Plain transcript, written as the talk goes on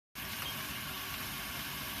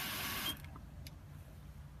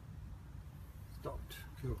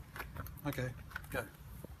Okay, go.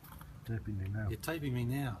 Taping me now. You're taping me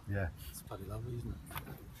now. Yeah. It's bloody lovely, isn't it?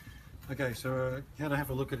 Okay, so we're going to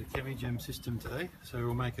have a look at a Chemigem system today. So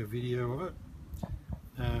we'll make a video of it.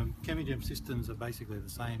 Chemigem systems are basically the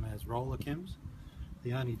same as roller chems.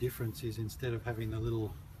 The only difference is instead of having the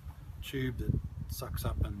little tube that sucks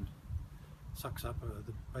up the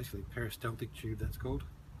basically peristaltic tube, that's called.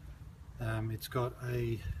 It's got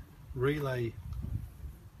a relay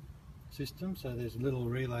system, so there's a little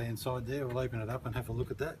relay inside there. We'll open it up and have a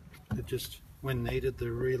look at that. It just, when needed,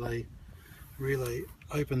 the relay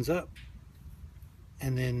opens up,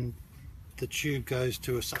 and then the tube goes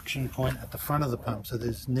to a suction point at the front of the pump. So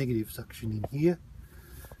there's negative suction in here,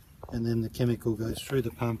 and then the chemical goes through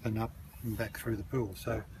the pump and up and back through the pool.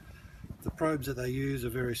 So the probes that they use are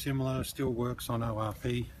very similar, still works on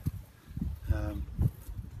ORP.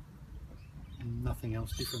 Nothing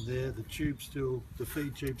else different there. The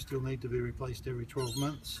feed tubes still need to be replaced every 12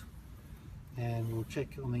 months. And we'll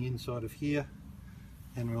check on the inside of here,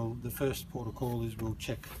 and the first port of call is we'll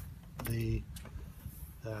check the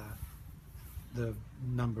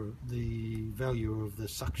value of the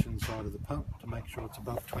suction side of the pump to make sure it's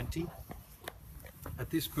above 20. At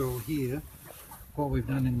this pool here, what we've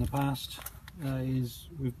done in the past is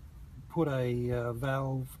we've put a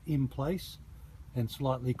valve in place and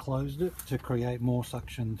slightly closed it to create more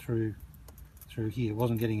suction through here. It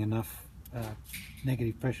wasn't getting enough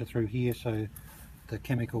negative pressure through here, so the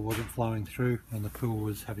chemical wasn't flowing through and the pool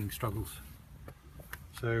was having struggles.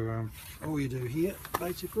 So all you do here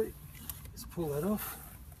basically is pull that off,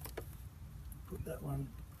 put that one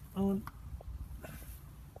on,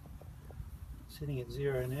 sitting at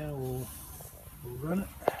 0 now. We'll run it.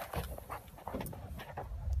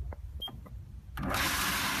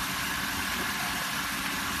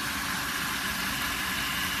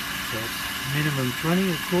 So it's minimum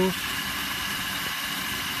 20, of course,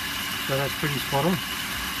 so that's pretty spot on.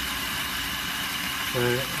 So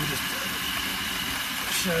we'll just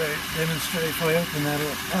demonstrate if I open that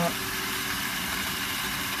up.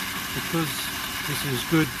 Because this is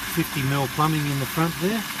good 50mm plumbing in the front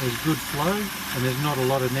there, there's good flow and there's not a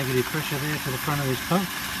lot of negative pressure there to the front of this pump.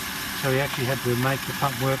 So he actually had to make the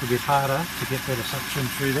pump work a bit harder to get better suction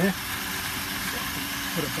through there.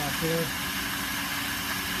 Put it back there.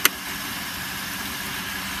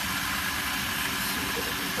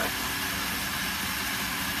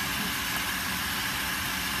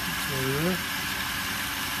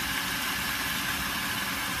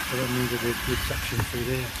 So that means that there's good suction through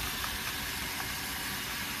there.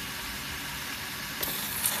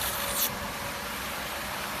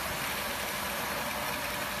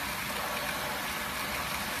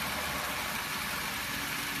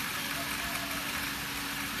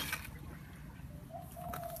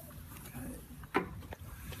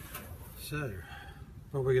 So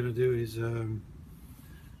what we're going to do is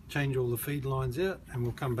change all the feed lines out, and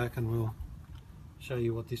we'll come back and we'll show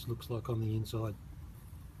you what this looks like on the inside.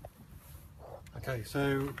 Okay,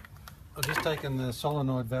 so I've just taken the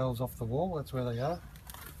solenoid valves off the wall, that's where they are.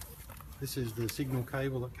 This is the signal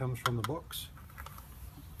cable that comes from the box,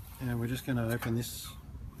 and we're just going to open this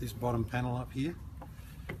bottom panel up here.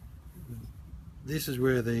 This is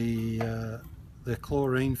where the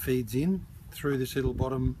chlorine feeds in through this little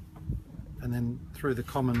bottom, and then through the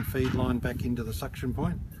common feed line back into the suction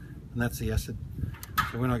point, and that's the acid.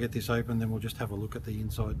 So when I get this open, then we'll just have a look at the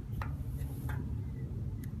inside.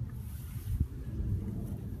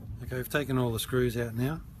 Okay, we've taken all the screws out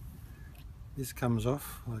now. This comes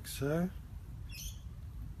off like so,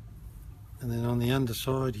 and then on the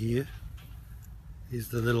underside here is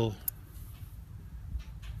the little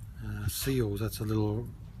seals. That's the little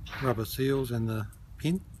rubber seals and the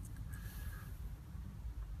pin.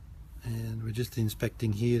 And we're just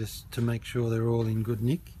inspecting here to make sure they're all in good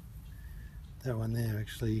nick. That one there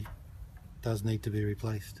actually does need to be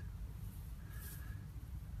replaced.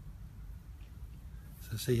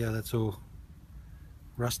 So see how that's all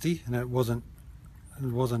rusty, and it wasn't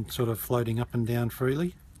sort of floating up and down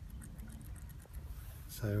freely.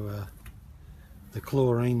 So the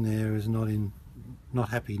chlorine there is not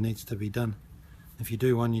happy, needs to be done. If you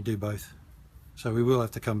do one, you do both. So we will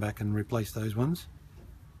have to come back and replace those ones.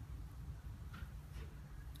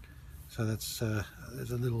 So that's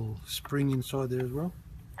there's a little spring inside there as well.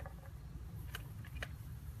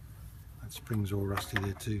 That spring's all rusty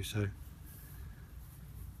there too. So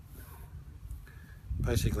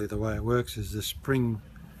basically the way it works is the spring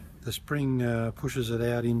pushes it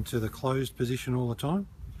out into the closed position all the time.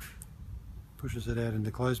 Pushes it out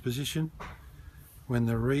into closed position. When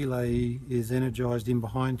the relay is energized in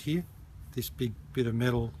behind here, this big bit of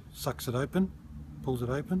metal sucks it open, pulls it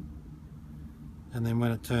open, and then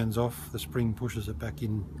when it turns off, the spring pushes it back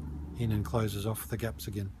in and closes off the gaps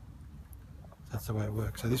again. That's the way it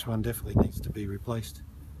works. So this one definitely needs to be replaced.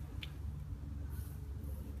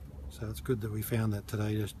 So it's good that we found that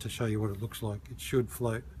today, just to show you what it looks like. It should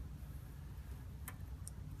float.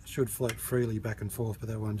 It should float freely back and forth, but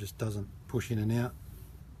that one just doesn't push in and out.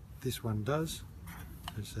 This one does.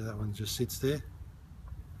 So that one just sits there.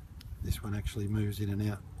 This one actually moves in and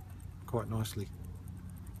out quite nicely.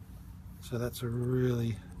 So that's a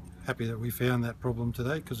really happy that we found that problem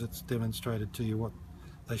today, because it's demonstrated to you what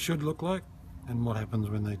they should look like and what happens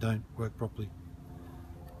when they don't work properly.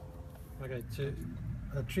 Okay, so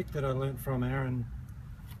a trick that I learned from Aaron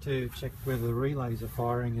to check whether the relays are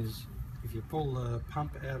firing is if you pull the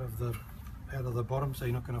pump out of the bottom, so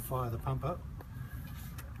you're not going to fire the pump up,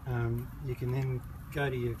 you can then go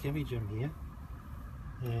to your Chemigem here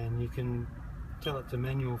and you can tell it to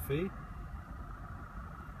manual feed.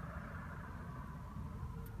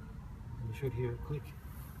 You should hear it click.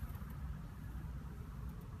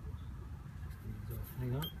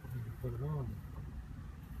 Hang on, you can put it on.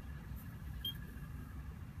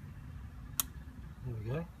 There we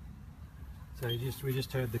go. So we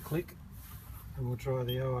just heard the click, and we'll try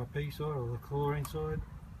the ORP side or the chlorine side,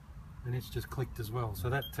 and it's just clicked as well. So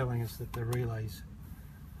that's telling us that the relays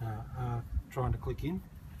are trying to click in.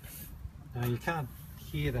 Now you can't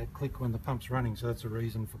hear that click when the pump's running, so that's a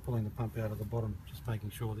reason for pulling the pump out of the bottom, just making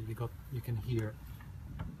sure that you can hear it.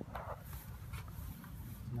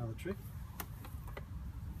 Another trick.